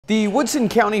The Woodson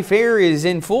County Fair is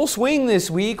in full swing this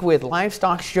week with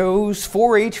livestock shows,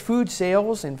 4-H food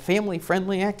sales, and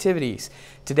family-friendly activities.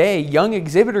 Today, young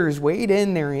exhibitors weighed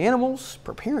in their animals,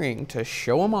 preparing to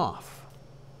show them off.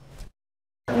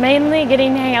 Mainly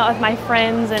getting to hang out with my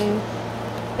friends and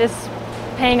just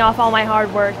paying off all my hard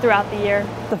work throughout the year.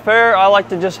 At the fair, I like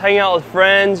to just hang out with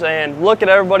friends and look at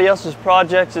everybody else's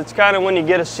projects. It's kind of when you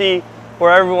get to see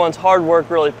where everyone's hard work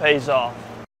really pays off.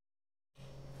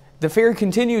 The fair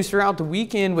continues throughout the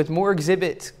weekend with more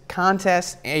exhibits,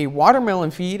 contests, a watermelon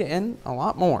feed, and a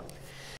lot more.